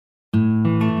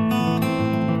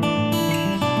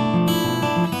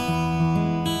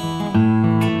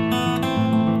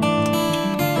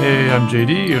Hey, I'm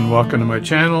JD and welcome to my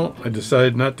channel. I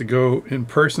decided not to go in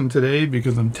person today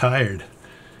because I'm tired.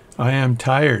 I am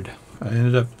tired. I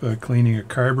ended up cleaning a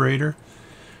carburetor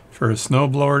for a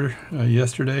snowblower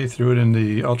yesterday, threw it in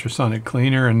the ultrasonic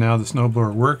cleaner, and now the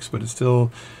snowblower works, but it's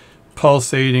still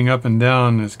pulsating up and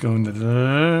down. It's going to,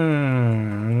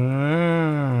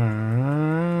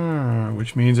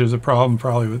 which means there's a problem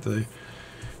probably with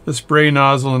the spray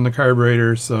nozzle in the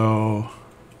carburetor. So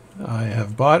I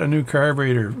have bought a new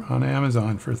carburetor on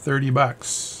Amazon for 30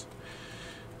 bucks.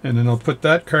 And then I'll put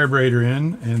that carburetor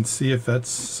in and see if that's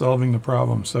solving the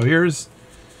problem. So here's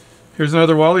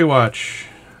another Wally watch.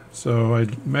 So I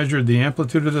measured the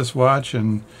amplitude of this watch,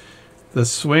 and the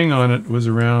swing on it was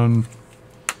around,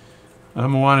 I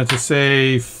wanted to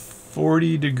say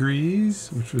 40 degrees,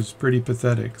 which was pretty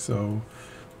pathetic. So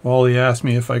Wally asked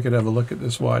me if I could have a look at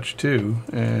this watch too,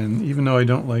 and even though I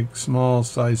don't like small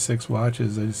size 6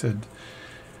 watches, I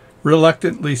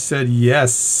reluctantly said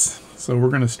yes. So we're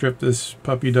going to strip this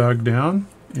puppy dog down,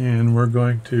 and we're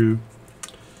going to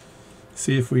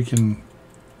see if we can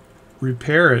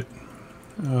repair it.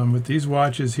 With these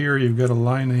watches here, you've got to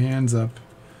line the hands up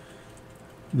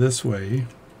this way,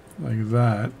 like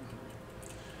that,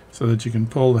 so that you can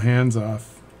pull the hands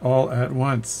off all at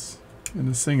once. And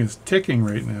this thing is ticking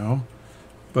right now,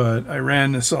 but I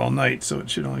ran this all night, so it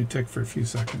should only tick for a few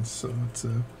seconds. So it's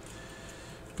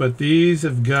but these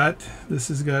have got, this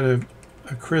has got a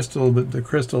crystal, but the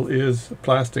crystal is a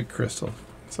plastic crystal,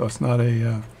 so it's not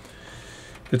a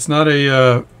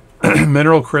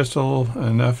mineral crystal,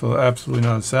 and absolutely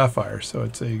not a sapphire. So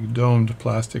it's a domed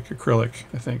plastic acrylic,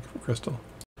 I think, crystal.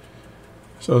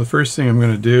 So the first thing I'm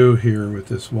going to do here with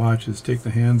this watch is take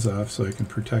the hands off so I can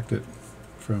protect it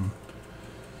from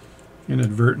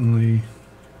inadvertently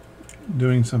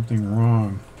doing something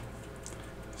wrong.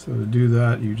 So to do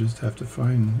that, you just have to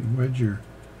wedge your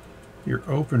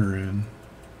opener in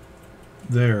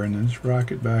there, and then just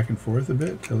rock it back and forth a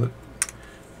bit till it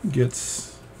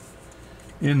gets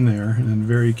in there, and then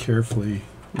very carefully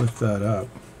lift that up.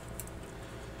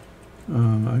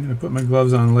 I'm going to put my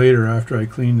gloves on later after I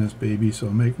clean this baby, so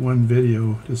I'll make one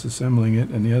video disassembling it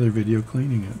and the other video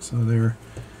cleaning it. So the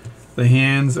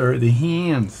hands are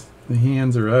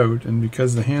out, and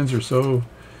because the hands are so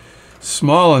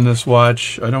small in this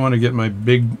watch, I don't want to get my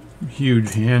big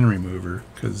huge hand remover,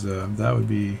 because that would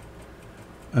be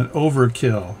an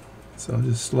overkill. So I'll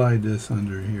just slide this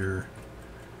under here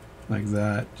like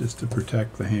that, just to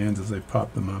protect the hands as I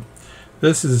pop them up.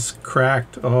 This is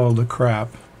cracked all the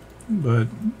crap, but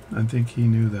I think he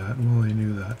knew that. Well, he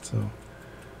knew that, so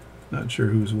not sure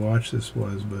whose watch this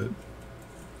was, but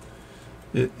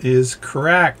it is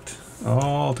cracked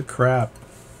all to crap.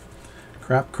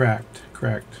 Cracked.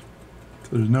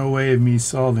 So there's no way of me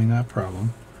solving that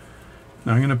problem.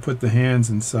 Now I'm going to put the hands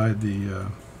inside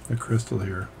the crystal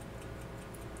here,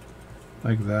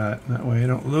 like that. That way I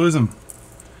don't lose them.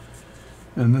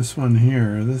 And this one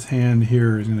here, this hand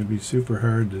here, is going to be super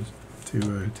hard to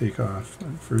take off.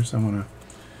 First I want to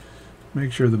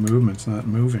make sure the movement's not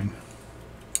moving.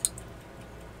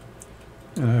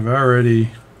 And I've already,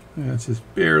 it's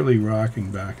just barely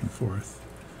rocking back and forth.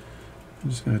 I'm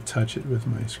just going to touch it with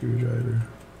my screwdriver.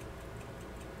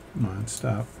 Come on,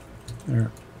 stop. There.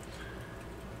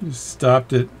 Just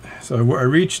stopped it. So I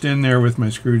reached in there with my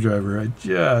screwdriver. I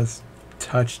just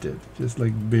touched it, just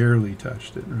like barely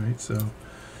touched it, right? So,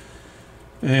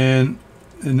 and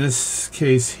in this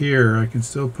case here, I can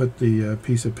still put the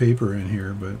piece of paper in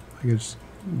here, but I guess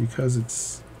because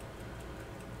it's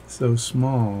so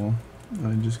small,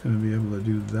 I'm just going to be able to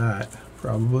do that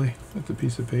probably with the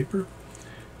piece of paper,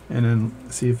 and then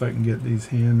see if I can get these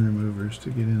hand removers to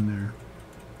get in there.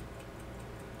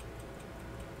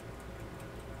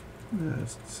 Yeah,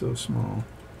 it's so small.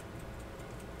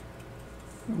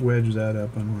 Wedge that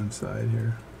up on one side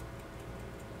here.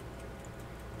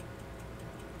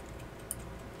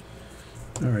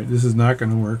 Alright, this is not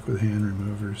going to work with hand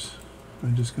removers.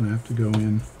 I'm just going to have to go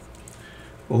in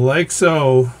like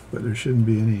so, but there shouldn't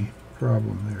be any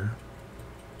problem there.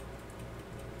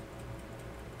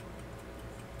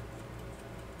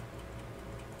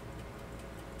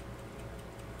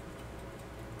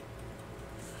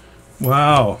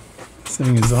 Wow, this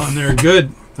thing is on there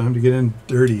good. Time to get in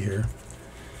dirty here.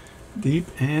 Deep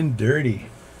and dirty.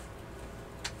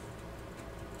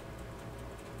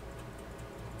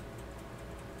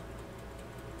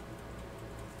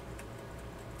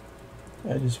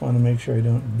 I just want to make sure I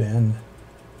don't bend.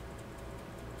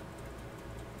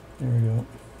 There we go.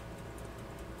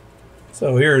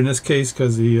 So here in this case,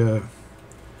 because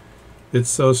it's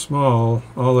so small,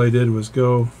 all I did was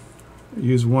go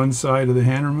use one side of the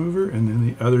hand remover and then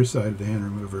the other side of the hand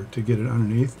remover to get it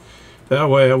underneath. That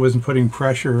way I wasn't putting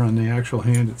pressure on the actual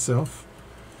hand itself,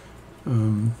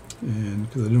 and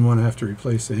because I didn't want to have to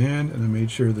replace the hand, and I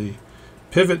made sure the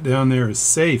pivot down there is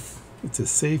safe. It's a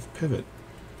safe pivot.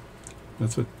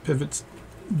 That's what pivots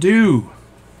do.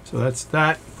 So that's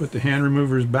that. Put the hand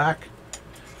removers back.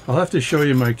 I'll have to show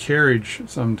you my carriage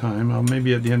sometime.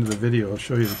 Maybe at the end of the video I'll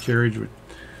show you the carriage with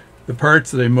the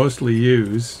parts that I mostly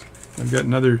use. I've got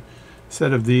another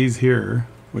set of these here,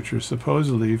 which are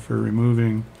supposedly for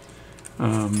removing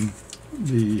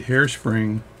the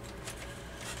hairspring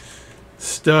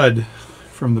stud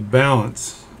from the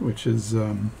balance, which is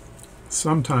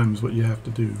sometimes what you have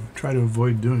to do. Try to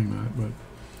avoid doing that, but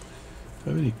I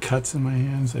have any cuts in my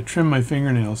hands. I trimmed my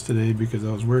fingernails today because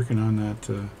I was working on that,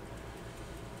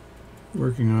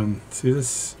 see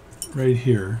this right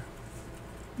here?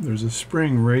 There's a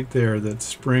spring right there that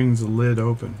springs the lid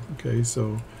open. Okay,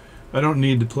 so I don't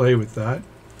need to play with that,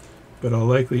 but I'll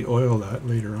likely oil that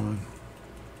later on.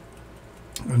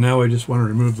 And now I just want to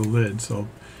remove the lid. So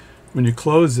when you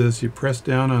close this, you press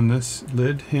down on this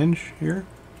lid hinge here,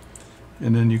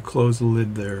 and then you close the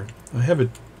lid there. I have a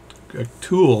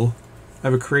tool. I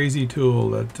have a crazy tool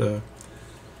that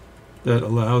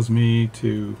allows me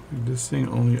to. This thing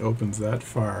only opens that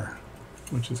far,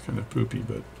 which is kind of poopy,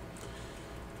 but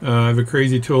I have a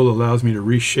crazy tool that allows me to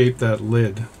reshape that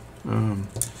lid.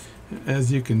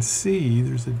 As you can see,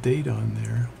 there's a date on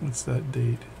there. What's that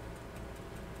date?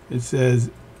 It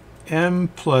says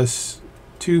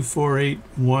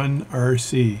M+2481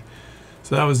 RC.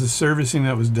 So that was the servicing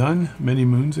that was done many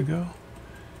moons ago.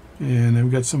 And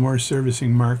I've got some more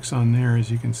servicing marks on there,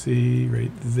 as you can see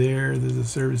right there. There's a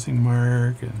servicing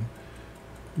mark, and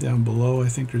down below I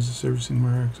think there's a servicing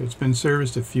mark. So it's been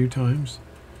serviced a few times.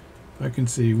 I can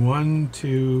see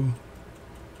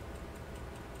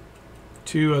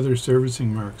two other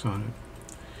servicing marks on it.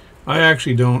 I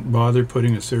actually don't bother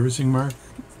putting a servicing mark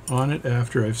on it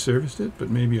after I've serviced it, but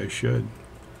maybe I should,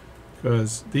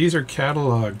 because these are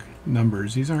catalog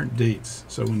numbers. These aren't dates.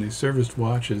 So when they serviced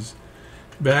watches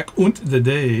back the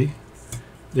day,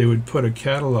 they would put a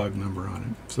catalog number on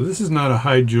it. So this is not a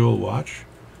high jewel watch.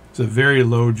 It's a very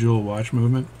low jewel watch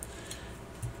movement.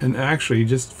 And actually,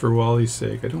 just for Wally's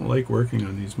sake, I don't like working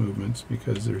on these movements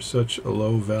because they're such a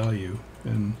low value,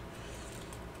 and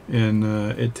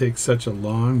it takes such a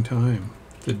long time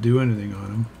to do anything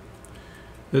on them.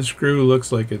 This screw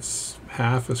looks like it's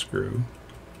half a screw,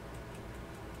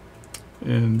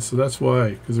 and so that's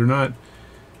why, because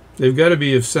they've got to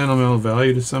be of sentimental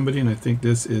value to somebody, and I think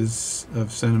this is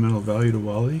of sentimental value to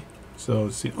Wally, so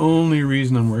it's the only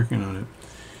reason I'm working on it.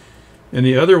 And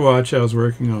the other watch I was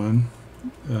working on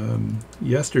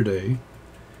yesterday,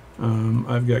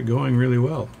 I've got going really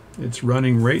well. It's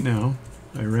running right now.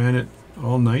 I ran it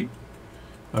all night.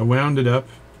 I wound it up.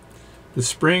 The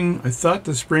spring, I thought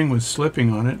the spring was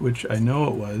slipping on it, which I know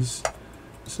it was.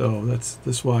 So that's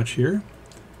this watch here.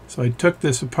 So I took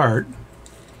this apart,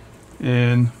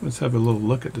 and let's have a little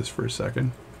look at this for a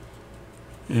second.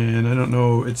 And I don't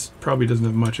know, it probably doesn't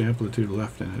have much amplitude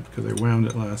left in it because I wound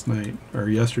it last night, or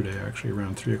yesterday actually,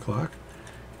 around 3 o'clock.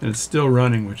 And it's still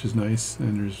running, which is nice,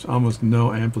 and there's almost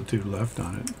no amplitude left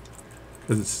on it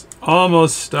because it's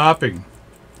almost stopping.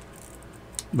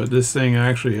 But this thing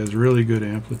actually has really good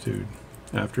amplitude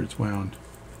after it's wound.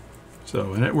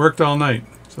 So, and it worked all night.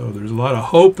 So there's a lot of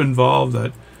hope involved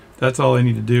that that's all I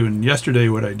need to do. And yesterday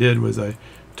what I did was I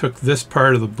took this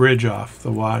part of the bridge off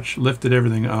the watch, lifted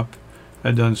everything up,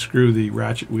 had to unscrew the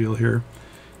ratchet wheel here,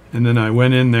 and then I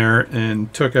went in there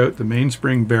and took out the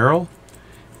mainspring barrel,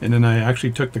 and then I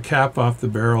actually took the cap off the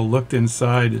barrel, looked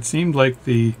inside. It seemed like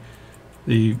the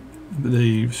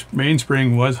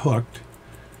mainspring was hooked,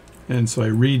 and so I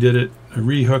redid it. I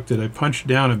rehooked it. I punched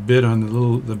down a bit on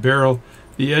the barrel.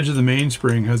 The edge of the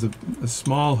mainspring has a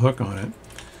small hook on it,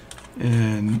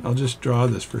 and I'll just draw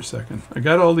this for a second. I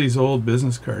got all these old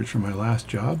business cards from my last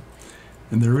job,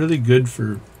 and they're really good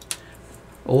for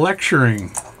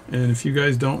lecturing. And if you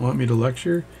guys don't want me to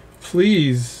lecture,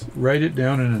 please write it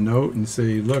down in a note and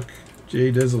say, look,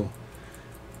 Jay Dizzle,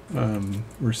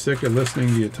 we're sick of listening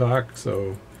to you talk,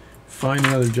 so find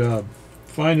another job.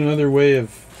 Find another way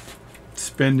of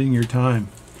spending your time.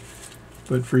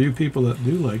 But for you people that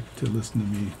do like to listen to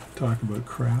me talk about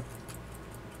crap,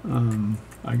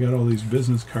 I got all these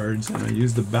business cards, and I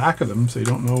use the back of them so you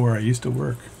don't know where I used to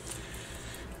work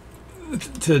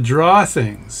to draw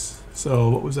things. So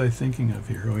what was I thinking of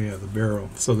here? Oh yeah, the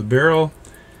barrel. So the barrel,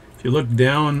 if you look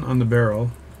down on the barrel,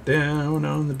 down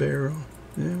on the barrel,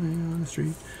 down on the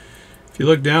street. If you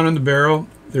look down on the barrel,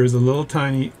 there's a little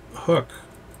tiny hook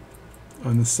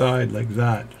on the side like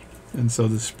that. and so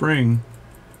the spring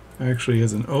actually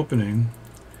has an opening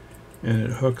and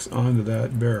it hooks onto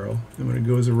that barrel, and when it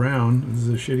goes around, this is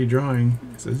a shitty drawing,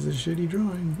 it says this is a shitty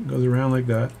drawing, it goes around like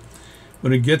that.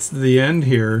 When it gets to the end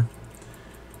here,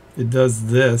 it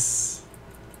does this,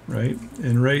 right?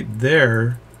 And right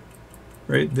there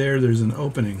there's an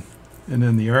opening, and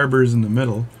then the arbor is in the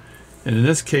middle. And in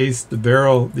this case,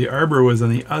 the arbor was on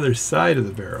the other side of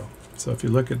the barrel. So if you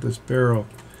look at this barrel,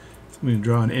 I'm going to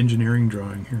draw an engineering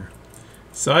drawing here.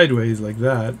 Sideways like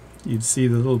that, you'd see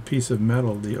the little piece of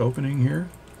metal, the opening here,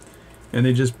 and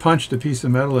they just punched a piece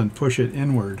of metal and push it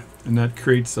inward, and that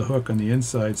creates the hook on the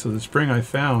inside. So the spring I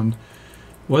found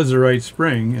was the right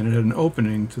spring, and it had an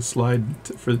opening to slide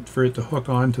for it to hook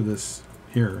onto this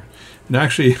here. And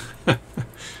actually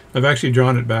I've actually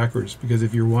drawn it backwards, because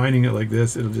if you're winding it like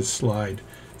this, it'll just slide.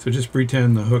 So just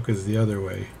pretend the hook is the other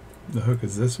way. The hook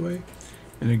is this way,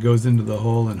 and it goes into the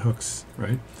hole and hooks,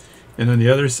 right? And on the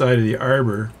other side of the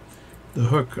arbor, the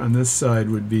hook on this side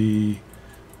would be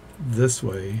this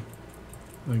way,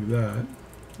 like that,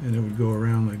 and it would go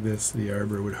around like this. The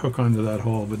arbor would hook onto that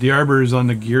hole, but the arbor is on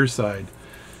the gear side.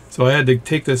 So I had to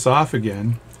take this off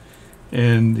again,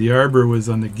 and the arbor was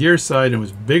on the gear side and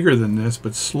was bigger than this,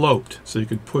 but sloped, so you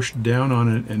could push down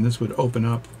on it and this would open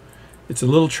up. It's a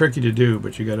little tricky to do,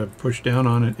 but you got to push down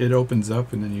on it, it opens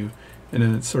up, and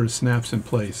then it sort of snaps in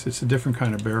place. It's a different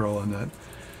kind of barrel on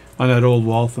that old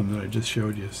Waltham that I just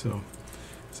showed you. So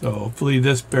hopefully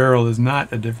this barrel is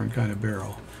not a different kind of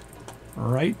barrel.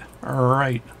 All right.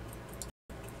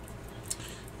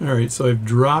 So I've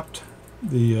dropped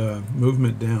the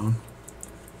movement down.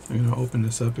 I'm going to open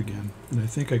this up again, and I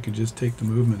think I could just take the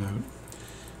movement out.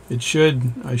 I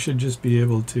should just be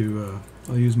able to,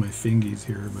 I'll use my fingies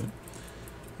here, but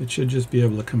it should just be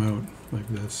able to come out like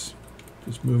this.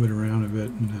 Just move it around a bit,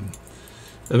 and then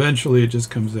eventually it just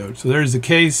comes out. So there's the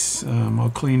case. I'll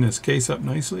clean this case up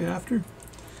nicely after,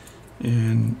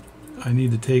 and I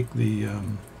need to take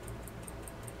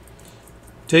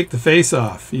the face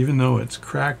off, even though it's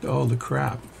cracked all the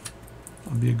crap.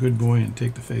 I'll be a good boy and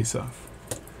take the face off.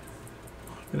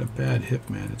 I've got a bad hip,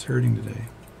 man. It's hurting today.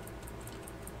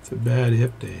 It's a bad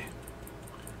hip day.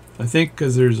 I think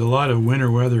because there's a lot of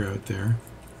winter weather out there,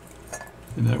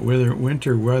 and that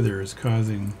winter weather is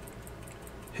causing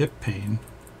hip pain.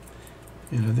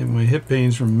 And I think my hip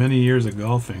pain's from many years of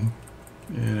golfing,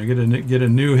 and I get a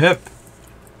new hip,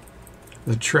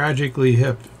 the tragically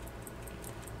hip.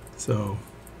 So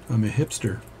I'm a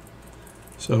hipster.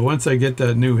 So once I get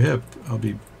that new hip, I'll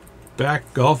be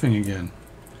back golfing again.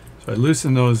 So I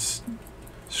loosen those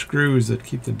screws that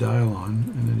keep the dial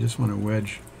on, and I just want to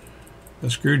wedge a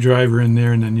screwdriver in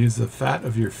there, and then use the fat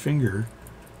of your finger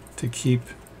to keep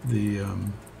the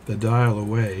dial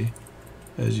away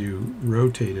as you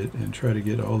rotate it, and try to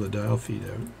get all the dial feet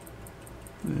out.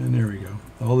 And there we go.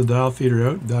 All the dial feet are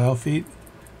out. Dial feet.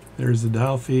 There's the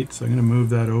dial feet. So I'm going to move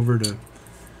that over to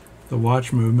the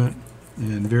watch movement,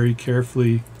 and very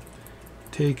carefully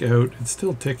take out, it's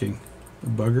still ticking, the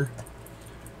bugger.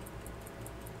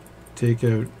 Take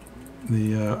out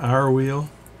the hour wheel,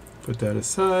 put that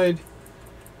aside,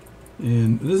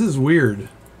 and this is weird.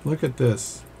 Look at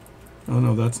this. Oh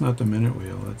no, that's not the minute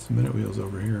wheel. That's the minute wheel's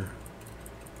over here.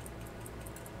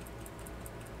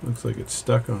 Looks like it's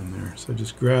stuck on there. So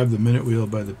just grab the minute wheel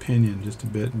by the pinion just a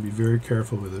bit and be very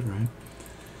careful with it, right?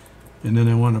 And then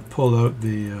I want to pull out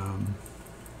the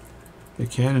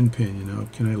cannon pin, you know.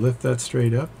 Can I lift that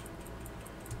straight up?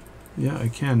 Yeah, I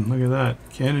can. Look at that.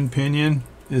 Cannon pinion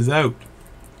is out.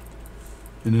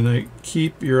 And then I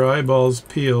keep your eyeballs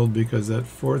peeled because that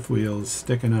fourth wheel is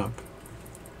sticking up.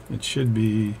 It should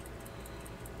be,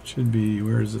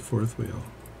 where is the fourth wheel?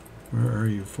 Where are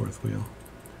you, fourth wheel?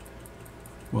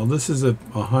 Well, this is a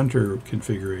hunter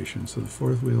configuration, so the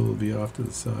fourth wheel will be off to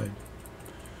the side.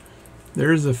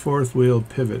 There's the fourth wheel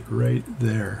pivot right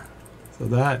there. So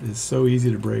that is so easy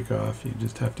to break off. You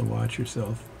just have to watch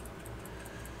yourself.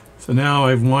 So now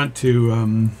I want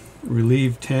to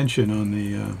relieve tension on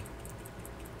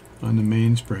the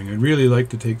mainspring. I'd really like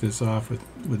to take this off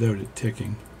without it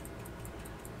ticking.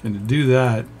 And to do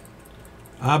that,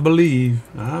 I believe,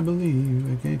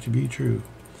 it can't be true,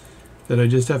 that I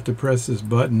just have to press this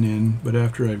button in, but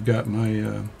after I've got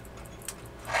my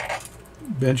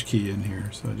bench key in here.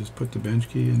 So I just put the bench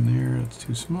key in there. That's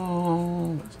too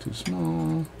small. That's too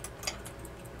small.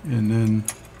 And then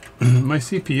my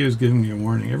CPU is giving me a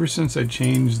warning. Ever since I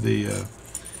changed the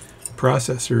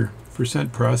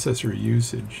percent processor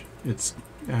usage, it's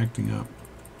acting up.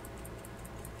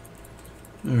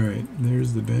 Alright,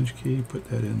 there's the bench key. Put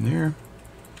that in there.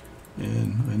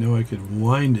 And I know I could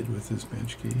wind it with this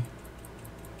bench key.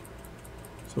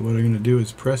 So what I'm going to do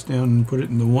is press down and put it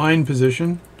in the wind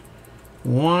position,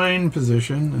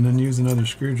 and then use another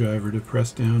screwdriver to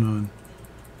press down on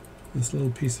this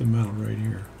little piece of metal right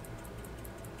here.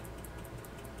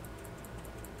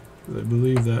 I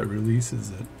believe that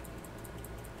releases it.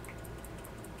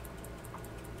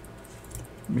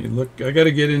 Let me look. I got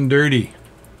to get in dirty.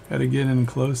 Got to get in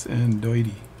close and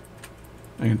dirty.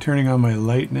 I'm turning on my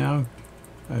light now.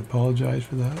 I apologize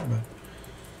for that,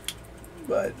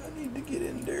 but I need to get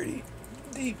in dirty,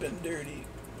 deep and dirty.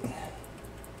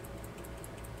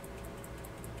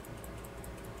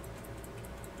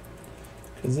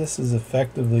 Because this is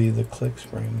effectively the click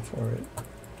spring for it.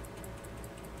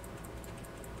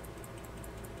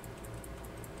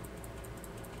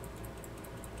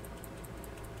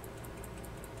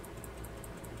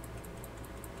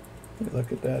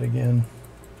 Look at that again.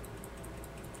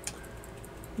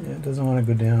 Yeah, it doesn't want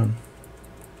to go down.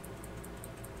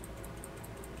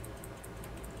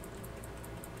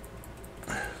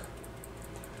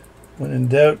 When in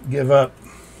doubt, give up.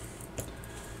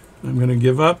 I'm going to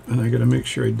give up, and I got to make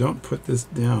sure I don't put this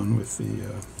down with the.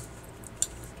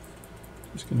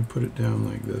 Just going to put it down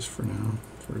like this for now,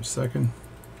 for a second.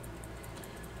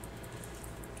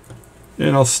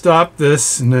 And I'll stop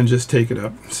this and then just take it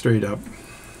up, straight up.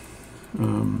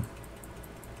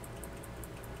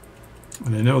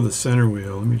 And I know the center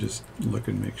wheel. Let me just look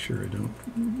and make sure I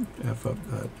don't F up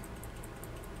that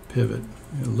pivot.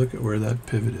 Look at where that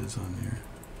pivot is on there.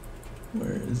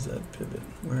 Where is that pivot?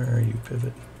 Where are you,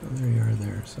 pivot? Oh, there you are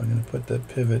there. So I'm going to put that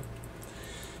pivot,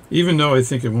 even though I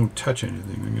think it won't touch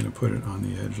anything, I'm going to put it on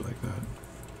the edge like that.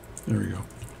 There we go.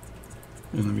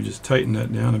 And let me just tighten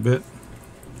that down a bit,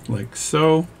 like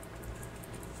so.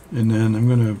 And then I'm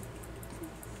going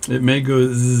to, it may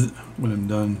go zzz when I'm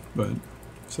done, but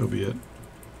so be it.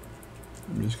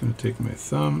 I'm just going to take my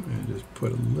thumb and just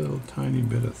put a little tiny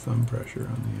bit of thumb pressure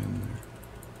on the end there.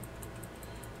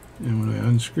 And when I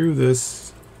unscrew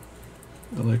this,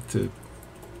 I like to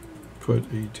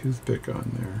put a toothpick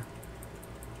on there.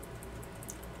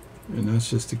 And that's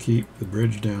just to keep the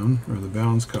bridge down, or the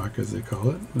balance cock as they call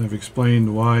it. And I've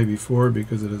explained why before,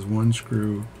 because it has one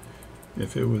screw.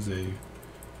 If it was a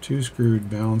two-screwed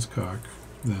balance cock,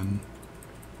 then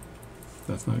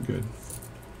that's not good.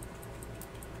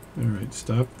 Alright,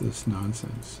 stop this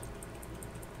nonsense.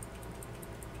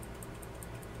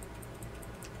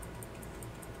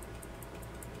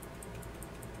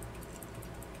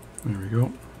 There we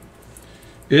go.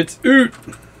 It's out!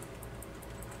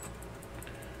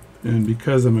 And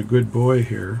because I'm a good boy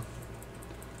here,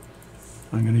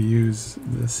 I'm going to use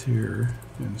this here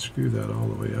and screw that all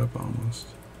the way up almost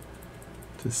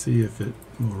to see if it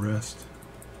will rest.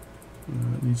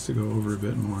 It needs to go over a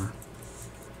bit more.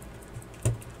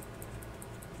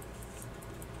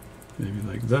 Maybe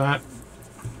like that.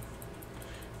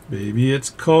 Baby, it's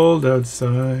cold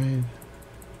outside.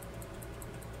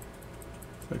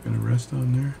 Is that going to rest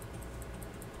on there?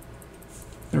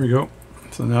 There we go.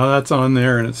 So now that's on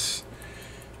there and it's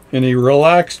in a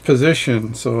relaxed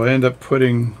position. So I end up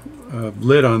putting a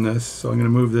lid on this. So I'm going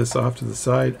to move this off to the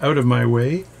side, out of my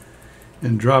way,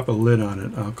 and drop a lid on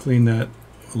it. I'll clean that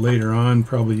later on.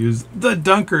 Probably use the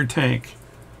dunker tank.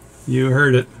 You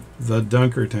heard it, the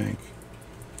dunker tank.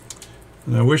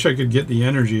 And I wish I could get the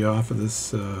energy off of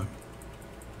this.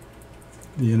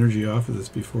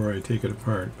 Before I take it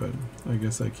apart, but I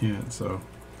guess I can't. So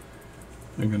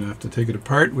I'm going to have to take it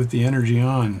apart with the energy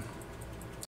on.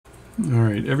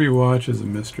 Alright, every watch is a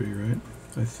mystery, right?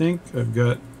 I think I've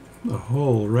got a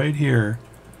hole right here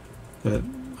that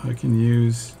I can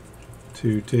use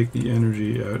to take the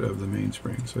energy out of the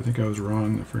mainspring. So I think I was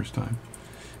wrong the first time.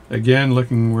 Again,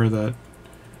 looking where that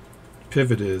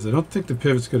pivot is. I don't think the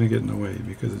pivot's going to get in the way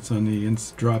because it's on the,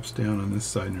 it drops down on this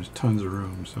side and there's tons of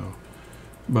room. So,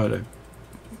 but I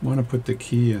want to put the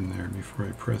key in there before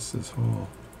I press this hole.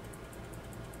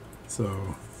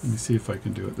 So let me see if I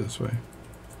can do it this way.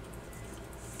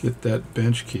 Get that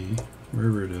bench key,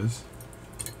 wherever it is.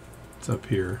 It's up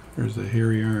here. There's a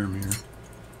hairy arm here.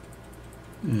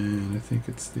 And I think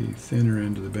it's the thinner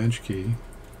end of the bench key.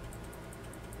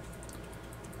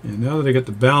 And now that I got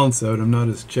the balance out, I'm not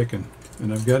as chicken.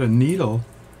 And I've got a needle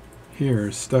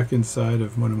here stuck inside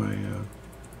of one of my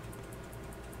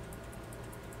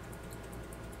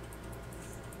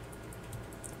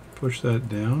push that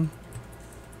down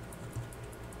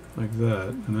like that,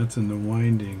 and that's in the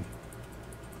winding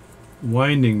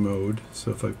mode.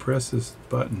 So if I press this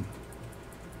button,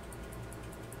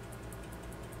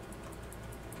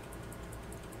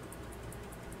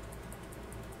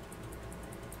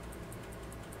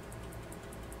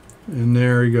 and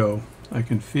there we go. I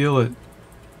can feel it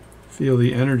feel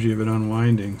the energy of it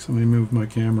unwinding. So let me move my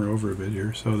camera over a bit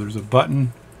here. So there's a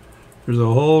button, there's a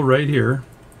hole right here,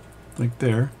 like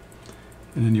there,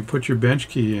 and then you put your bench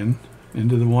key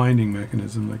into the winding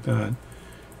mechanism like that.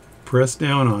 Press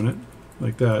down on it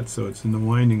like that so it's in the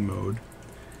winding mode,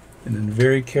 and then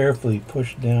very carefully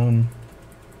push down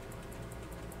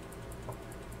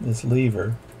this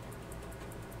lever,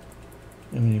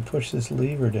 and when you push this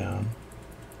lever down,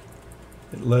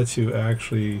 it lets you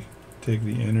actually take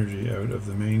the energy out of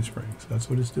the mainspring. So that's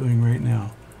what it's doing right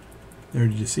now. There,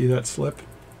 did you see that slip?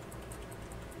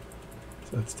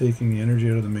 So it's taking the energy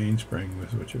out of the mainspring,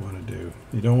 is what you want to do.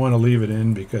 You don't want to leave it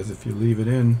in, because if you leave it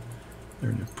in,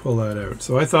 they're going to pull that out.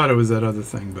 So I thought it was that other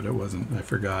thing, but it wasn't. I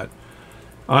forgot.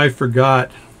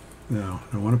 Now,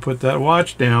 I want to put that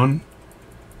watch down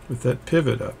with that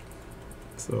pivot up.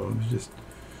 So just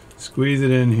squeeze it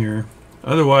in here.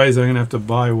 Otherwise, I'm going to have to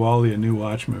buy Wally a new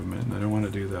watch movement, and I don't want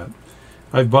to do that.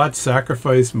 I've bought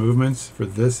sacrifice movements for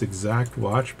this exact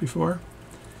watch before,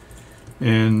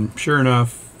 and sure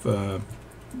enough,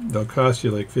 they'll cost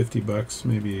you like 50 bucks,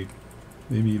 maybe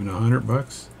even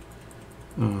 $100.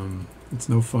 It's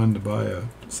no fun to buy a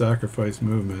sacrifice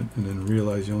movement and then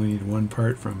realize you only need one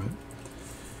part from it,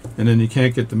 and then you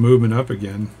can't get the movement up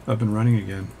and running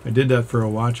again. I did that for a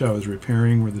watch I was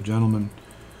repairing, where the gentleman,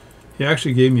 he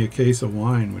actually gave me a case of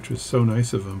wine, which was so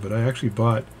nice of him, but I actually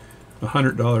bought a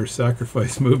 $100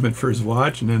 sacrifice movement for his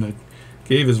watch, and then I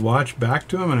gave his watch back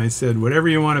to him, and I said, whatever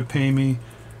you want to pay me,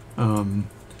 I'm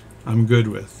good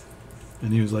with.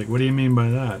 And he was like, what do you mean by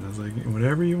that? And I was like,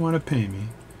 whatever you want to pay me,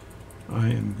 I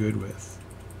am good with.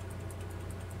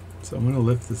 So I'm going to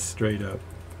lift this straight up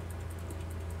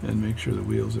and make sure the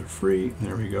wheels are free.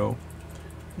 There we go.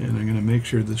 And I'm going to make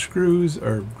sure the screws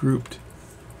are grouped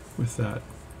with that.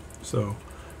 So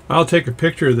I'll take a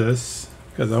picture of this,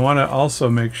 because I want to also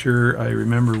make sure I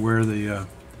remember where the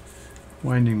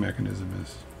winding mechanism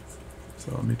is.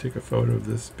 So let me take a photo of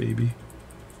this baby,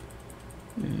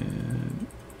 and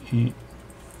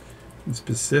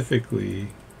specifically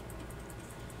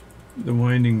the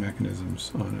winding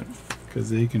mechanisms on it, because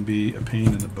they can be a pain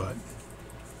in the butt.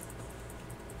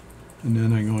 And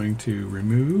then I'm going to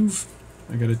remove.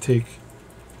 I got to take,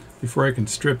 before I can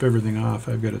strip everything off,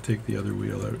 I've got to take the other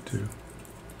wheel out too.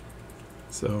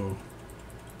 So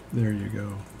there you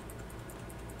go.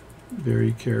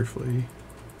 Very carefully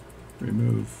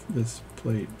remove this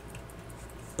plate.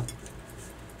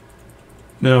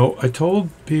 Now, I told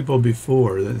people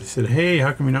before that they said, hey,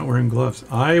 how come you're not wearing gloves?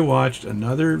 I watched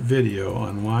another video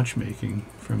on watchmaking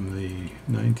from the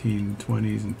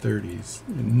 1920s and 30s,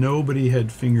 and nobody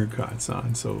had finger cots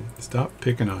on, so stop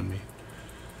picking on me.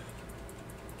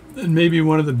 And maybe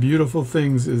one of the beautiful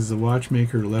things is the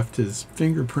watchmaker left his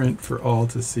fingerprint for all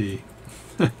to see.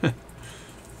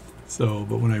 So,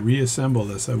 but when I reassemble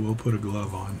this, I will put a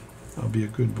glove on. I'll be a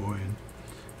good boy and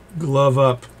glove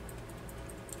up.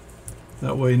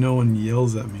 That way no one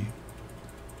yells at me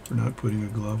for not putting a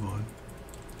glove on.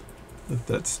 Lift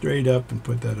that straight up and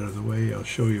put that out of the way. I'll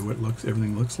show you what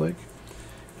everything looks like.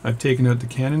 I've taken out the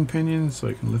cannon pinion so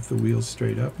I can lift the wheels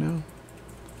straight up now.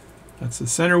 That's the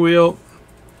center wheel.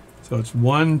 So it's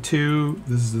 1, 2,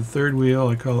 this is the third wheel.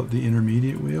 I call it the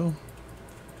intermediate wheel.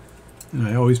 And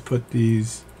I always put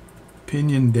these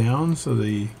pinion down, so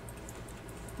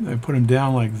I put them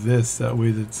down like this, that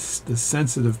way that's the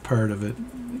sensitive part of it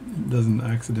doesn't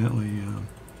accidentally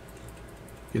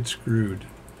get screwed.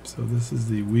 So this is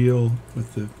the wheel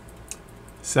with the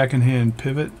second hand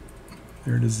pivot.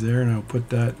 There it is there, and I'll put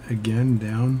that again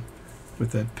down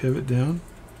with that pivot down.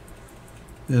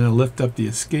 Then I'll lift up the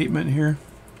escapement here.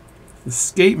 The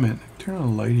escapement, turn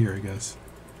on the light here, I guess.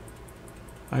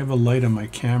 I have a light on my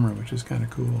camera, which is kind of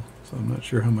cool, so I'm not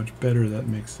sure how much better that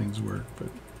makes things work. But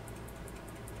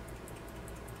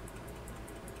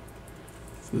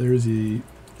so there's the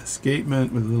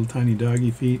escapement with little tiny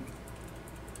doggy feet.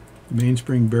 The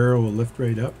mainspring barrel will lift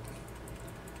right up.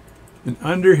 And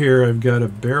under here I've got a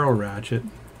barrel ratchet.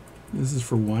 This is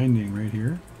for winding right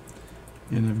here.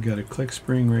 And I've got a click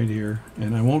spring right here.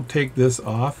 And I won't take this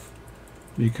off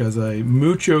because I'm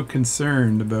mucho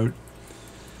concerned about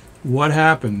what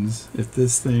happens if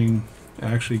this thing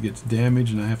actually gets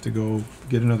damaged and I have to go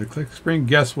get another click spring.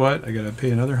 Guess what? I got to pay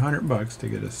another $100 to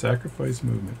get a sacrifice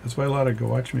movement. That's why a lot of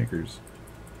watchmakers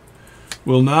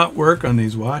will not work on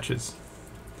these watches,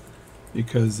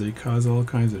 because they cause all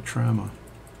kinds of trauma.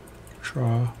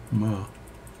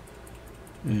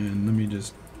 And let me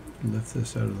just lift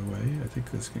this out of the way. I think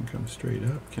this can come straight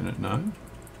up. Can it not?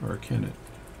 Or can it?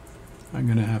 I'm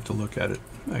going to have to look at it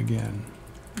again.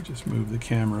 Just move the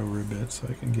camera over a bit so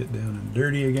I can get down and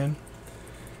dirty again.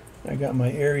 I got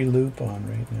my airy loop on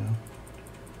right now.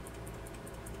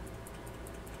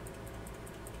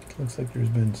 looks like there's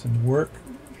been some work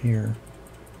here.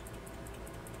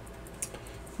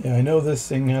 Yeah, I know this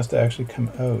thing has to actually come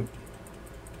out.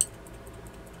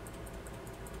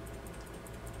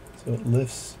 So it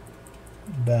lifts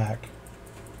back.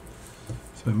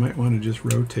 So I might want to just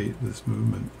rotate this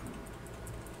movement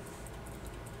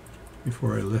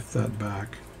before I lift that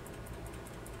back.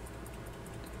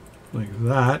 Like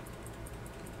that.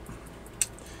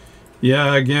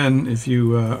 Yeah, again, if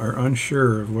you are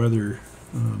unsure of whether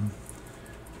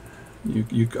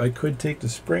I could take the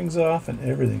springs off and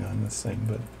everything on this thing,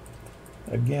 but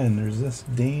again, there's this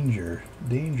danger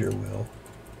will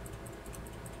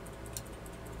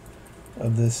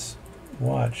of this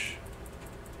watch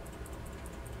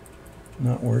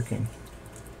not working.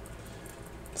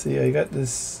 See, I got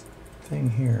this thing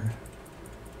here.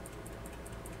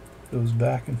 Goes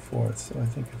back and forth, so I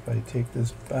think if I take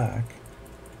this back,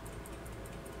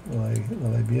 will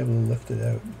I be able to lift it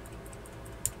out?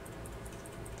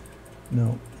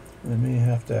 No, I may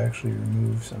have to actually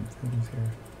remove some things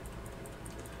here.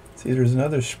 See, there's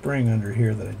another spring under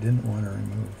here that I didn't want to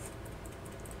remove.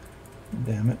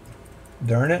 Damn it.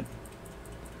 Darn it.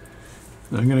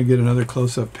 I'm going to get another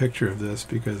close-up picture of this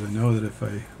because I know that if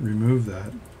I remove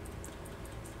that,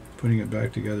 putting it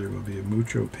back together will be a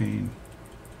mucho pain.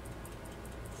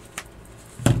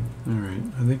 Alright,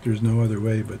 I think there's no other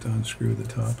way but to unscrew the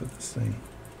top of this thing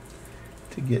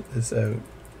to get this out.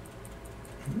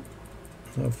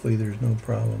 Hopefully there's no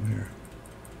problem here.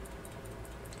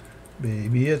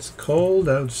 Baby, it's cold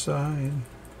outside.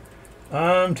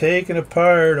 I'm taking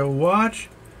apart a watch.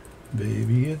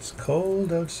 Baby, it's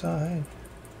cold outside.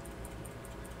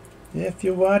 If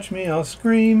you watch me, I'll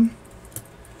scream.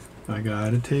 I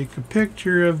gotta take a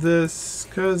picture of this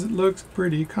because it looks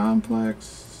pretty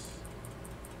complex.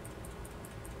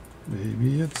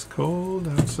 Baby, it's cold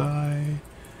outside.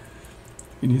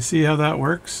 Can you see how that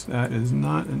works? That is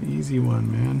not an easy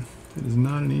one, man. It is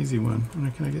not an easy one.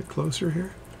 Can I get closer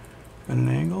here? At an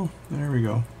angle? There we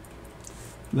go.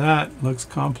 That looks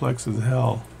complex as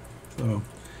hell. So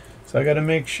I got to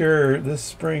make sure this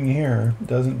spring here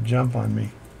doesn't jump on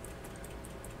me.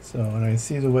 So, and I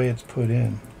see the way it's put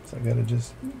in. So I got to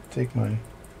just take my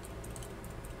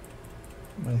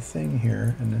thing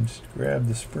here and then just grab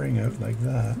the spring out like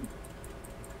that.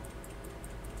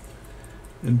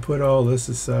 And put all this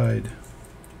aside.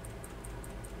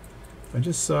 I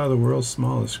just saw the world's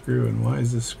smallest screw, and why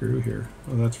is this screw here?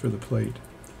 Oh, that's for the plate.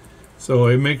 So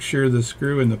I make sure the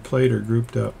screw and the plate are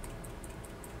grouped up.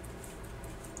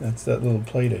 That's that little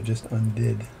plate I just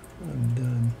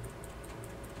undone.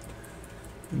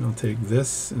 And I'll take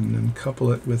this and then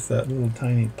couple it with that little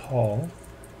tiny pawl.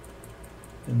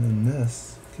 And then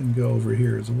this can go over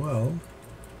here as well.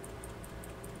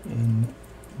 And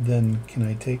then can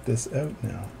I take this out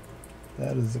now?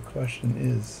 That is the question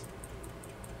is.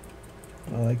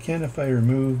 Well, I can if I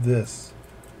remove this.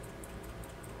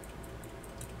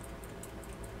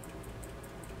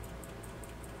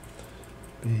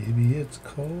 Baby, it's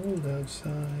cold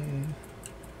outside.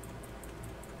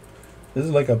 This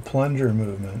is like a plunger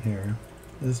movement here.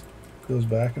 This goes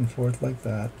back and forth like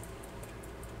that.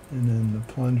 And then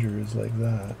the plunger is like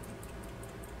that.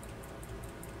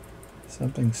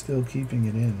 Something's still keeping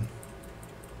it in.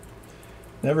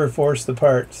 Never force the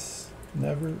parts.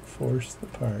 Never force the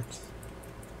parts.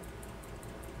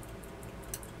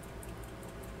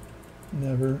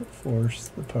 Never force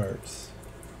the parts.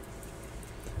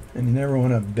 And you never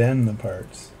want to bend the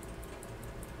parts.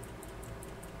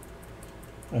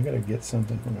 I gotta get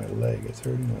something for my leg. It's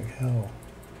hurting like hell.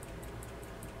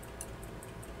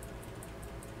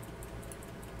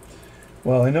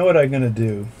 Well, I know what I'm gonna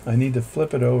do. I need to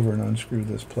flip it over and unscrew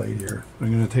this plate here. I'm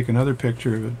gonna take another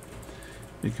picture of it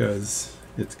because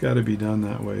it's got to be done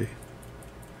that way.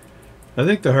 I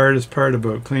think the hardest part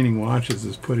about cleaning watches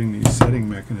is putting these setting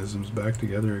mechanisms back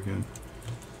together again.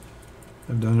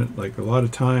 I've done it like a lot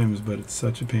of times, but it's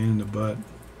such a pain in the butt.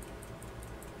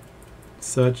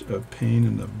 Such a pain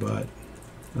in the butt.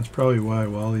 That's probably why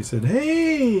Wally said,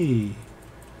 "Hey,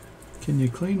 can you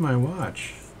clean my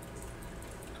watch?"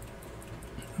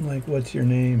 I'm like, "What's your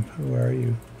name? Who are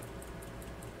you?"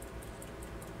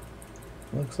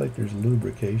 Looks like there's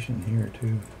lubrication here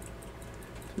too.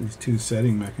 These two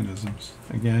setting mechanisms.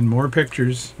 Again, more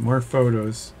pictures, more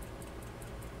photos.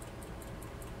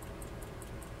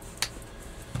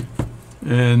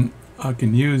 And I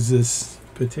can use this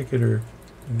particular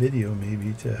video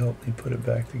maybe to help me put it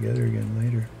back together again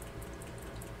later.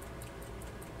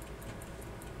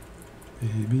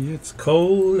 Baby, it's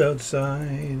cold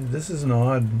outside. This is an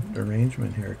odd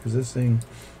arrangement here because this thing,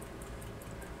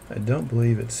 I don't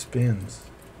believe it spins,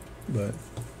 but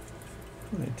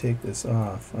when I take this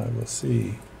off, I will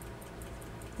see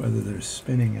whether there's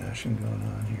spinning action going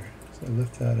on here. So I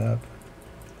lift that up.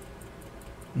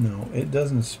 No, it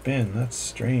doesn't spin. That's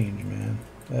strange, man.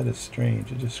 That is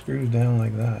strange. It just screws down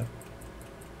like that.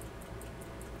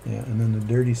 Yeah, and then the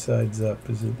dirty side's up.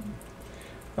 Is it?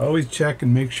 I always check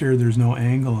and make sure there's no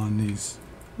angle on these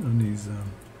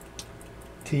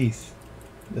teeth,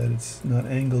 that it's not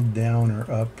angled down or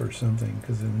up or something,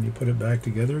 because then when you put it back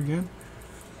together again,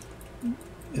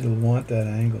 it'll want that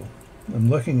angle. I'm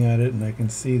looking at it and I can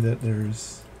see that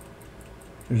there's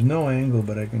no angle,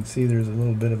 but I can see there's a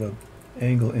little bit of a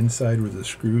angle inside where the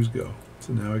screws go.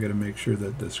 So now I got to make sure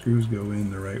that the screws go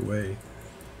in the right way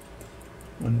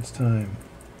when it's time.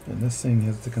 And this thing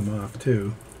has to come off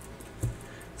too.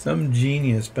 Some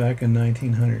genius back in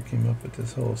 1900 came up with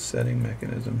this whole setting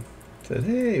mechanism. Said,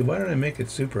 hey, why don't I make it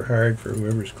super hard for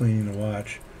whoever's cleaning the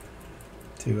watch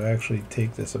to actually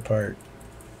take this apart.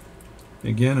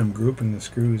 Again, I'm grouping the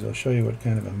screws. I'll show you what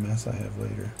kind of a mess I have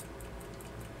later.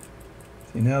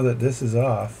 See, now that this is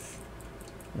off,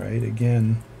 right,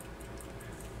 again,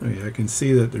 oh yeah, I can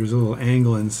see that there's a little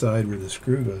angle inside where the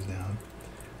screw goes down.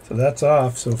 So that's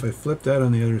off. So if I flip that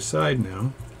on the other side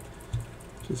now,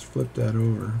 just flip that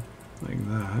over like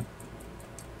that,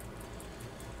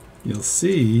 you'll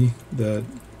see that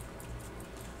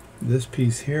this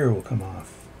piece here will come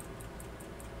off,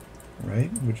 right?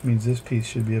 Which means this piece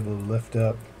should be able to lift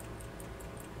up.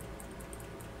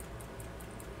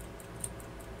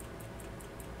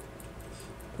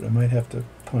 But I might have to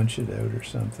punch it out or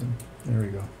something. There we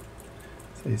go.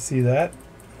 So you see that?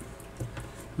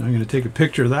 Now I'm going to take a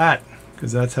picture of that,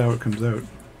 because that's how it comes out.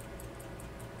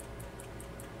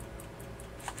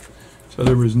 So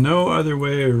there was no other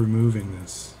way of removing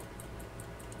this.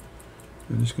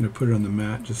 I'm just going to put it on the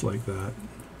mat just like that.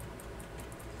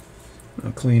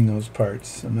 I'll clean those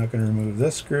parts. I'm not going to remove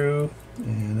this screw,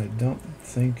 and I don't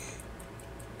think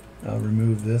I'll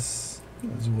remove this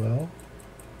as well.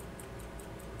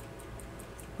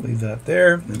 Leave that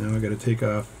there, and now I've got to take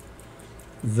off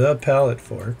the pallet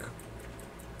fork.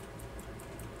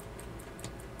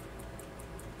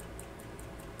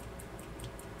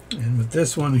 And with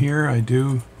this one here, I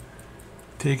do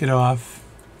take it off,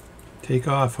 take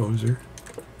off hoser.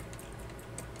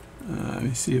 Let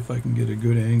me see if I can get a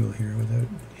good angle here without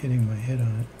hitting my head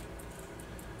on it.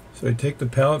 So I take the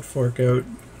pallet fork out.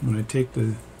 When I take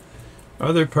the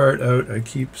other part out, I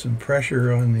keep some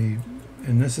pressure on the,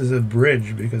 and this is a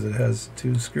bridge because it has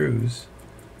two screws,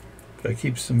 but I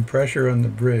keep some pressure on the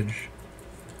bridge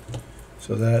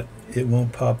so that it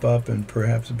won't pop up and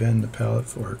perhaps bend the pallet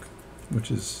fork, which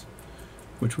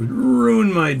would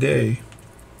ruin my day.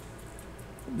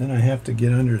 Then I have to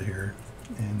get under here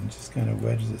and just kind of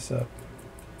wedge this up.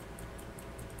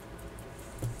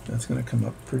 That's going to come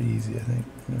up pretty easy, I think.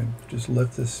 I'm going to just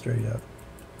lift this straight up.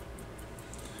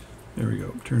 There we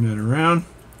go. Turn that around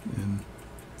and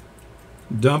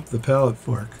dump the pallet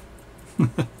fork.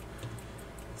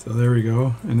 So there we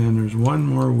go. And then there's one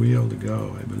more wheel to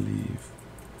go, I believe.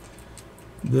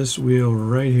 This wheel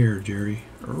right here, Jerry.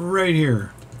 Right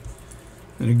here.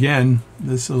 And again,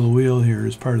 this little wheel here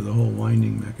is part of the whole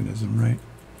winding mechanism, right?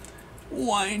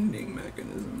 Winding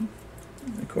mechanism.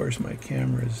 And of course, my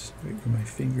camera is right where my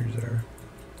fingers are.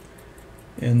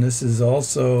 And this is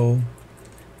also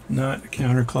not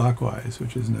counterclockwise,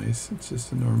 which is nice. It's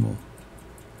just a normal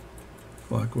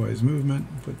clockwise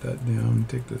movement. Put that down,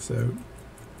 take this out.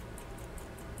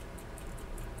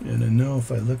 And I know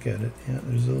if I look at it, yeah,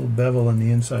 there's a little bevel on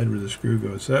the inside where the screw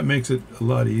goes. So that makes it a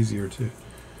lot easier to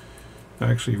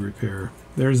actually repair.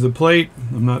 There's the plate.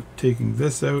 I'm not taking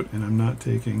this out, and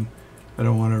I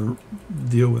don't want to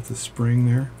deal with the spring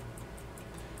there.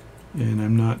 And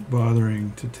I'm not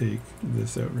bothering to take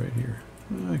this out right here.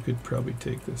 I could probably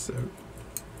take this out.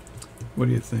 What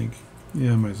do you think?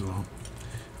 Yeah, might as well.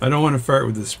 I don't want to fart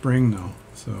with the spring though.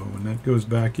 So when that goes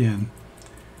back in,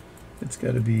 it's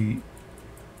got to be,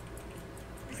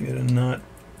 I got to not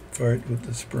fart with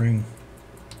the spring.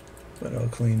 But I'll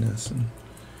clean this, and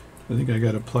I think I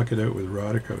got to pluck it out with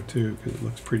Rodico too, because it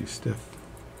looks pretty stiff.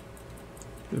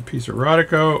 Get a piece of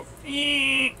Rodico,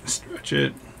 stretch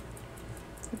it.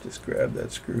 Just grab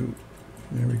that screw.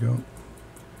 There we go.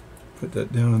 Put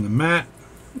that down on the mat,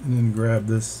 and then grab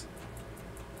this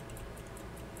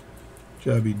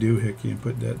jobby doohickey and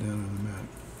put that down on the mat.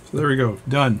 So there we go,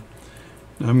 done.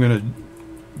 Now I'm going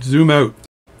to zoom out.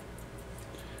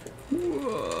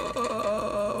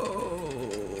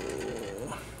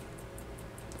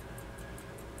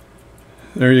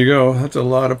 There you go. That's a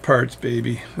lot of parts,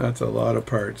 baby. That's a lot of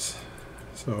parts.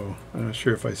 So I'm not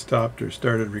sure if I stopped or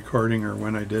started recording or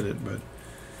when I did it, but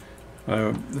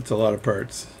it's a lot of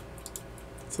parts.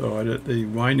 So the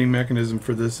winding mechanism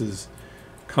for this is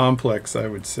complex, I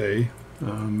would say.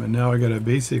 And now I got to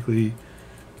basically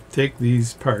take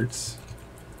these parts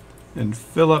and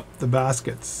fill up the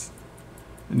baskets.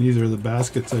 And these are the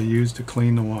baskets I use to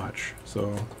clean the watch.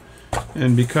 So,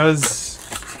 and because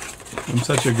I'm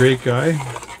such a great guy,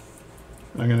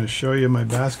 I'm going to show you my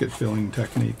basket filling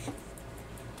technique.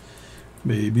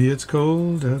 Baby, it's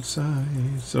cold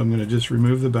outside. So I'm going to just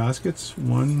remove the baskets,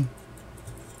 1,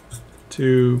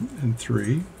 2, and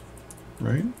 3,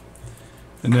 right?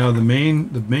 And now the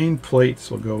main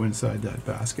plates will go inside that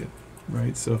basket,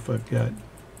 right? So if I've got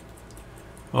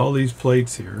all these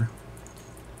plates here,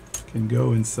 can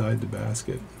go inside the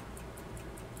basket.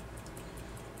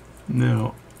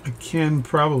 Now I can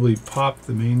probably pop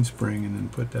the mainspring and then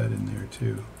put that in there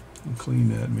too and clean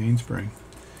that mainspring.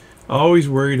 Always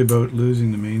worried about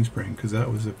losing the mainspring because that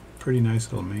was a pretty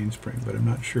nice little mainspring, but I'm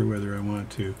not sure whether I want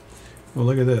to. Well,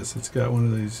 look at this. It's got one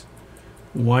of these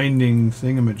winding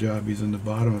thingamajobbies on the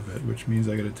bottom of it, which means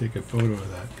I got to take a photo of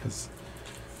that because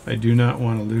I do not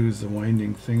want to lose the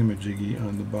winding thingamajiggy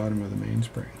on the bottom of the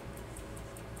mainspring.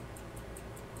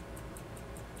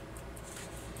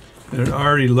 And it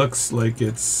already looks like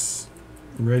it's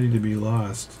ready to be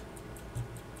lost.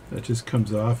 That just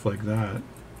comes off like that.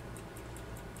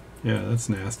 Yeah, that's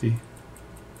nasty.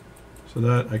 So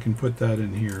that I can put that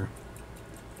in here.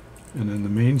 And then the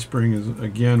mainspring is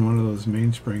again one of those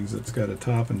mainsprings that's got a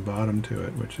top and bottom to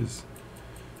it, which is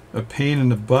a pain in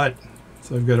the butt.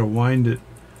 So I've got to wind it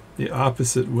the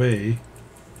opposite way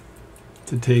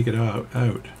to take it out.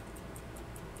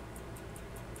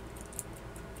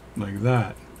 Like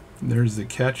that. And there's the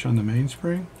catch on the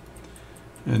mainspring.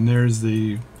 And there's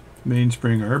the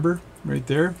mainspring arbor right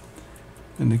there.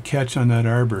 And the catch on that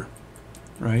arbor.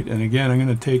 Right? And again, I'm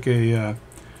going to take a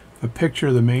picture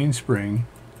of the mainspring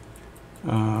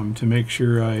to make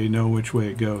sure I know which way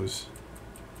it goes.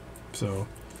 So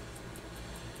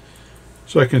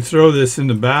I can throw this in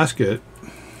the basket.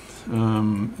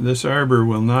 This arbor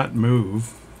will not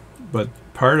move, but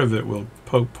part of it will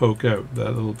poke out.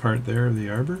 That little part there of the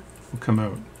arbor will come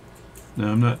out.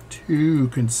 Now I'm not too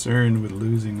concerned with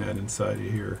losing that inside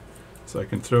of here, so I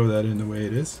can throw that in the way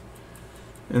it is.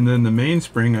 And then the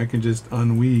mainspring I can just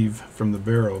unweave from the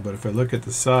barrel, but if I look at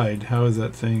the side, how is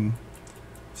that thing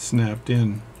snapped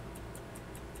in?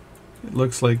 It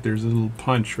looks like there's a little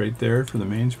punch right there for the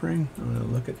mainspring. I'm going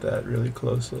to look at that really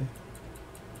closely.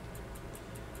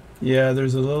 Yeah,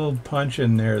 there's a little punch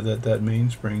in there that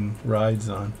mainspring rides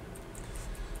on.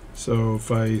 So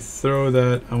if I throw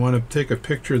that, I want to take a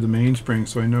picture of the mainspring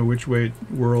so I know which way it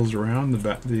whirls around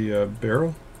the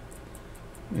barrel.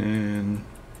 And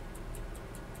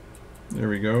there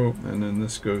we go. And then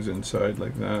this goes inside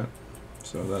like that.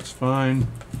 So that's fine.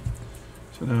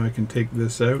 So now I can take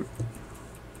this out.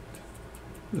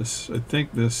 I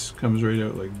think this comes right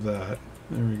out like that.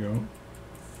 There we go.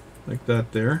 Like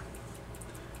that there.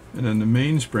 And then the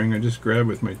mainspring I just grab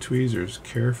with my tweezers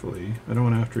carefully. I don't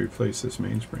want to have to replace this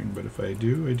mainspring, but if I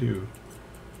do, I do.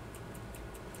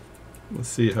 We'll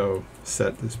see how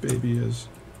set this baby is.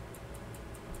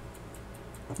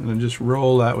 And then just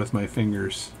roll that with my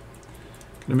fingers.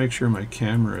 Gotta make sure my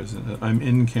camera isn't, I'm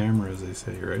in camera as they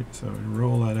say, right? So I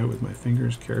roll that out with my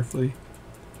fingers carefully.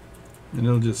 And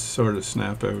it'll just sort of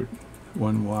snap out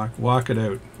one walk it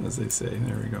out, as they say.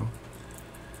 There we go.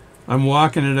 I'm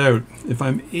walking it out. If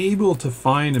I'm able to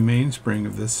find a mainspring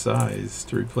of this size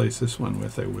to replace this one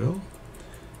with, I will.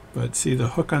 But see the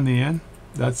hook on the end?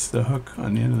 That's the hook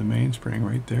on the end of the mainspring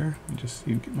right there. You just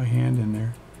you get my hand in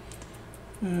there.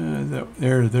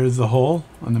 There's the hole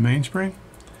on the mainspring.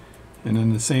 And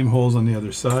then the same holes on the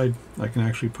other side. I can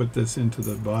actually put this into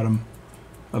the bottom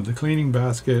of the cleaning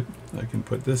basket. I can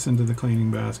put this into the cleaning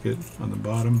basket on the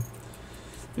bottom.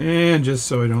 And just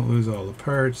so I don't lose all the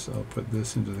parts, I'll put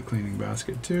this into the cleaning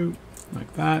basket too,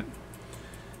 like that.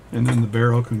 And then the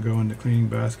barrel can go in the cleaning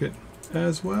basket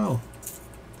as well,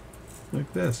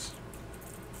 like this.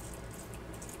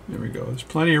 There we go. There's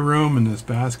plenty of room in this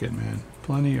basket, man.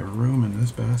 Plenty of room in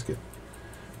this basket.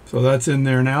 So that's in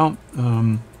there now.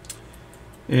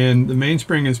 And the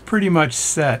mainspring is pretty much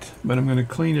set, but I'm going to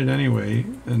clean it anyway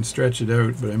and stretch it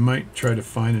out. But I might try to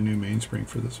find a new mainspring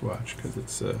for this watch because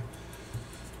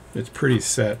it's pretty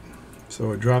set.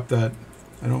 So I drop that.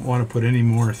 I don't want to put any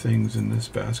more things in this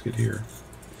basket here.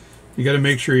 You got to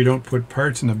make sure you don't put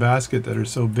parts in the basket that are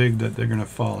so big that they're going to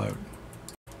fall out.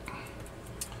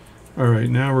 All right,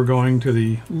 now we're going to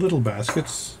the little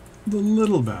baskets. The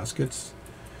little baskets.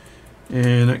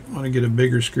 And I want to get a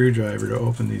bigger screwdriver to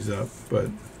open these up, but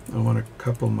I want to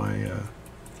couple my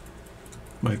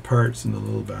my parts in the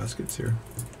little baskets here.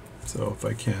 So if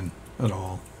I can at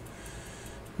all.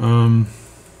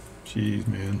 Jeez,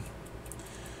 man.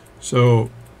 So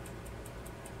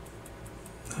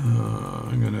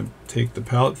I'm going to take the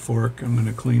pallet fork. I'm going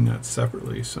to clean that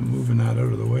separately. So I'm moving that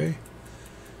out of the way.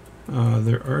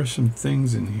 There are some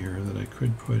things in here that I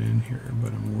could put in here,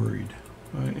 but I'm worried.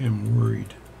 I am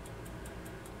worried.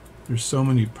 There's so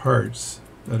many parts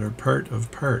that are part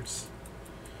of parts.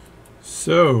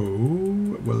 So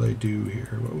what will I do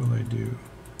here? What will I do?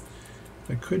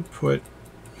 I could put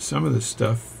some of the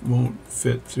stuff won't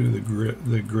fit through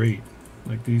the grate.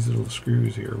 Like these little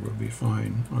screws here will be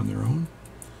fine on their own.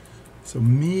 So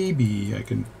maybe I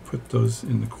can put those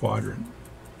in the quadrant.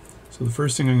 So the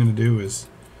first thing I'm going to do is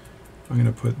I'm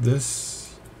going to put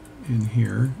this in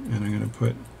here, and I'm going to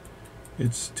put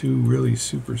its two really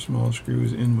super small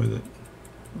screws in with it,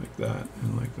 like that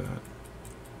and like that.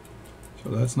 So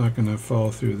that's not going to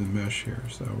fall through the mesh here,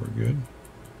 so we're good.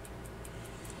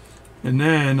 And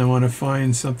then I want to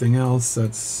find something else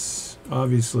that's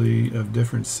obviously of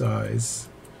different size.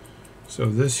 So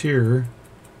this here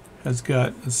has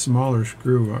got a smaller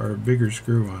screw or a bigger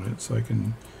screw on it, so I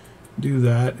can do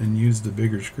that and use the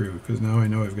bigger screw, because now I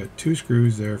know I've got two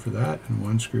screws there for that and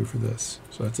one screw for this.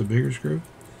 So that's a bigger screw.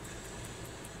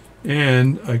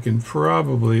 And I can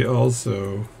probably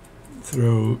also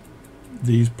throw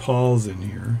these pawls in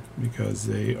here, because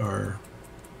they are,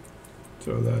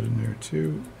 throw that in there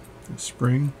too, the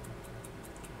spring.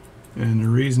 And the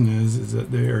reason is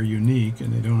that they are unique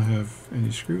and they don't have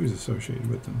any screws associated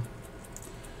with them.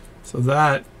 So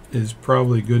that is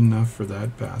probably good enough for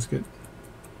that basket,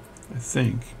 I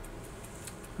think.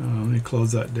 Let me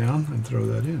close that down and throw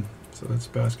that in. So that's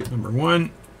basket number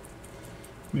one.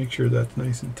 Make sure that's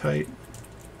nice and tight.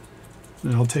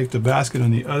 And I'll take the basket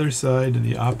on the other side to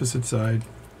the opposite side,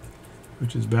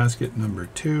 which is basket number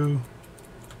two.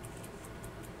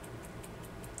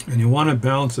 And you want to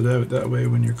balance it out, that way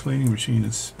when your cleaning machine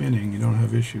is spinning you don't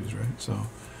have issues, right? So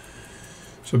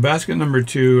basket number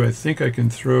two, I think I can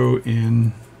throw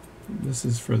in, this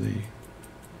is for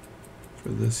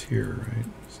this here, right?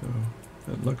 So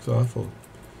that looks awful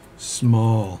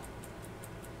small,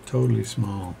 totally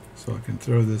small. So I can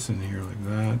throw this in here like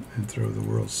that and throw the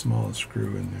world's smallest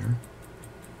screw in there.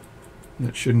 And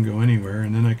that shouldn't go anywhere.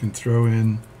 And then I can throw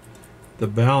in the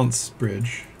balance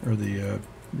bridge, or the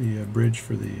bridge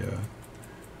for the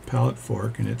pallet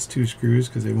fork, and it's two screws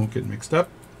because they won't get mixed up.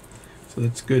 So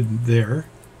that's good there.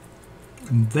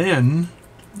 And then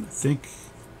I think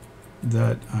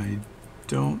that I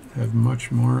don't have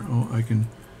much more. Oh, I can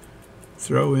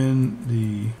throw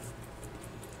in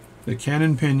the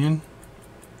cannon pinion,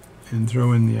 and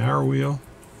throw in the hour wheel,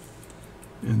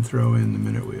 and throw in the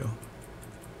minute wheel.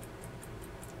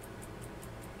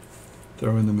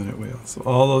 Throw in the minute wheel. So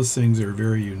all those things are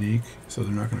very unique, so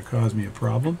they're not going to cause me a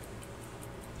problem.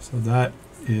 So that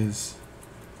is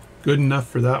good enough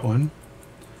for that one.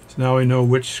 So now I know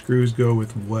which screws go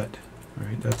with what,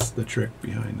 right? That's the trick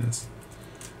behind this.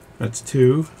 That's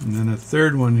two, and then a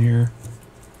third one here.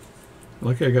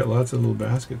 Lucky I got lots of little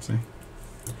baskets, eh?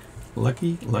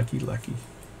 Lucky, lucky, lucky.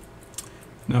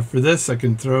 Now for this, I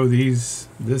can throw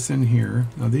this in here.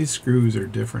 Now these screws are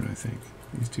different, I think.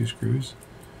 These two screws.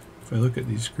 If I look at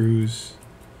these screws,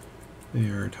 they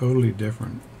are totally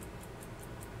different.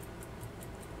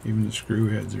 Even the screw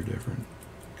heads are different,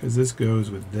 because this goes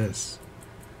with this,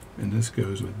 and this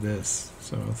goes with this.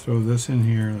 So I'll throw this in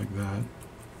here like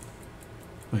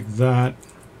that,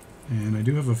 and I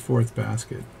do have a fourth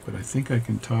basket, but I think I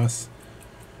can toss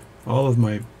all of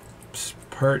my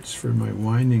parts for my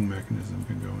winding mechanism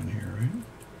can go in here, right?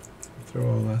 Throw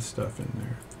all that stuff in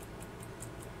there.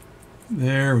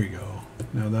 There we go.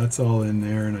 Now that's all in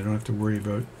there, and I don't have to worry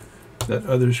about that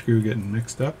other screw getting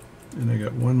mixed up. And I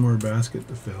got one more basket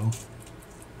to fill,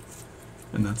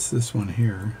 and that's this one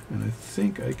here. And I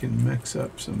think I can mix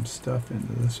up some stuff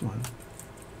into this one.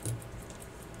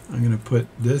 I'm going to put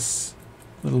this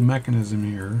little mechanism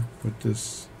here with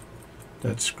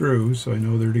that screw, so I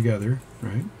know they're together,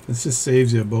 right? This just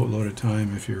saves you a boatload of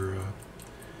time if you're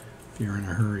in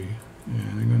a hurry.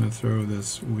 And I'm going to throw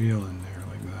this wheel in there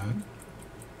like that.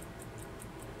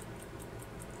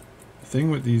 The thing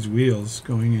with these wheels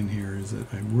going in here is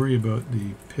that I worry about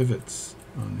the pivots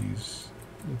on these,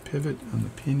 the pivot on the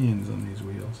pinions on these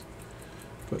wheels.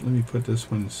 But let me put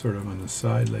this one sort of on the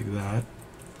side like that.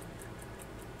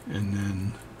 And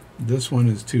then this one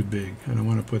is too big. I don't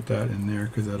want to put that in there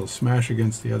because that'll smash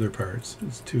against the other parts.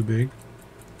 It's too big.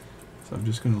 So I'm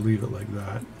just going to leave it like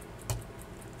that.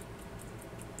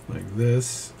 Like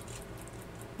this.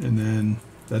 And then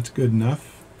that's good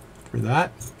enough for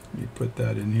that. Let me put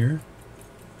that in here.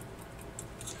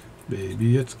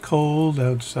 Baby, it's cold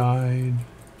outside.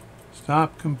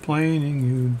 Stop complaining,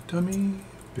 you dummy.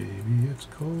 Baby, it's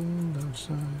cold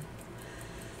outside.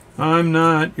 I'm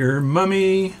not your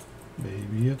mummy.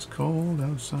 Baby, it's cold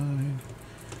outside.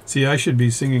 See, I should be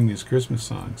singing these Christmas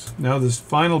songs. Now this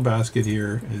final basket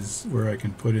here is where I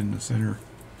can put in the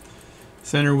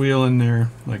center wheel in there,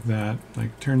 like that.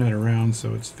 Like turn that around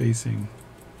so it's facing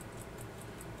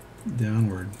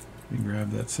downward. You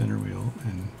grab that center wheel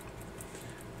and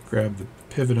grab the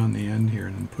pivot on the end here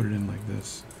and then put it in like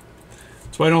this.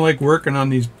 So I don't like working on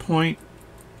these point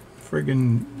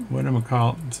friggin'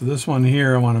 whatchamacallit. So this one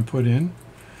here I want to put in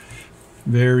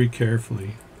very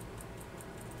carefully.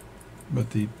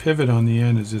 But the pivot on the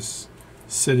end is just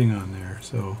sitting on there.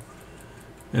 So,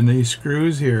 and these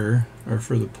screws here are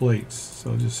for the plates.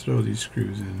 So I'll just throw these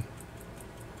screws in.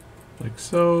 Like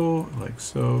so, like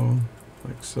so,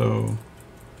 like so.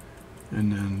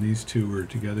 And then these two were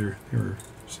together. They were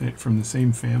from the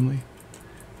same family.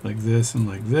 Like this and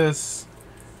like this.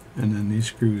 And then these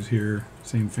screws here,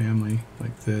 same family,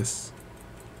 like this.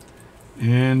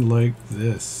 And like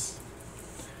this.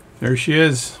 There she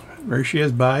is. There she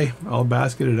is, bye. All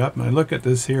basketed up. And I look at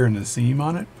this here and the seam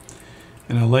on it.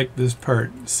 And I like this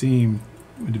part, seam,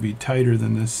 to be tighter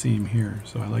than this seam here.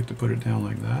 So I like to put it down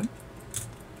like that.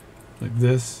 Like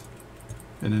this.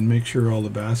 And then make sure all the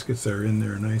baskets are in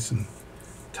there nice and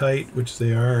tight, which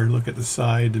they are. Look at the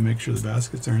side to make sure the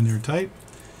baskets are in there tight.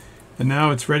 And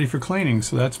now it's ready for cleaning.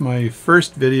 So that's my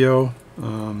first video.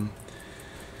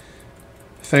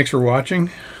 Thanks for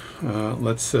watching.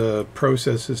 Let's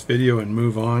process this video and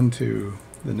move on to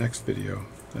the next video.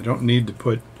 I don't need to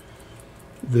put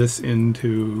this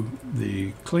into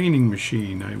the cleaning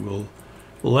machine. I will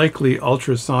likely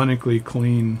ultrasonically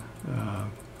clean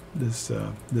this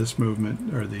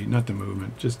movement, or not the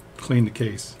movement, just clean the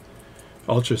case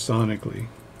ultrasonically.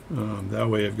 That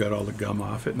way I've got all the gum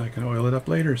off it and I can oil it up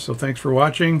later. So thanks for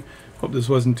watching. Hope this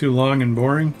wasn't too long and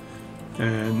boring,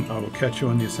 and I will catch you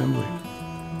on the assembly.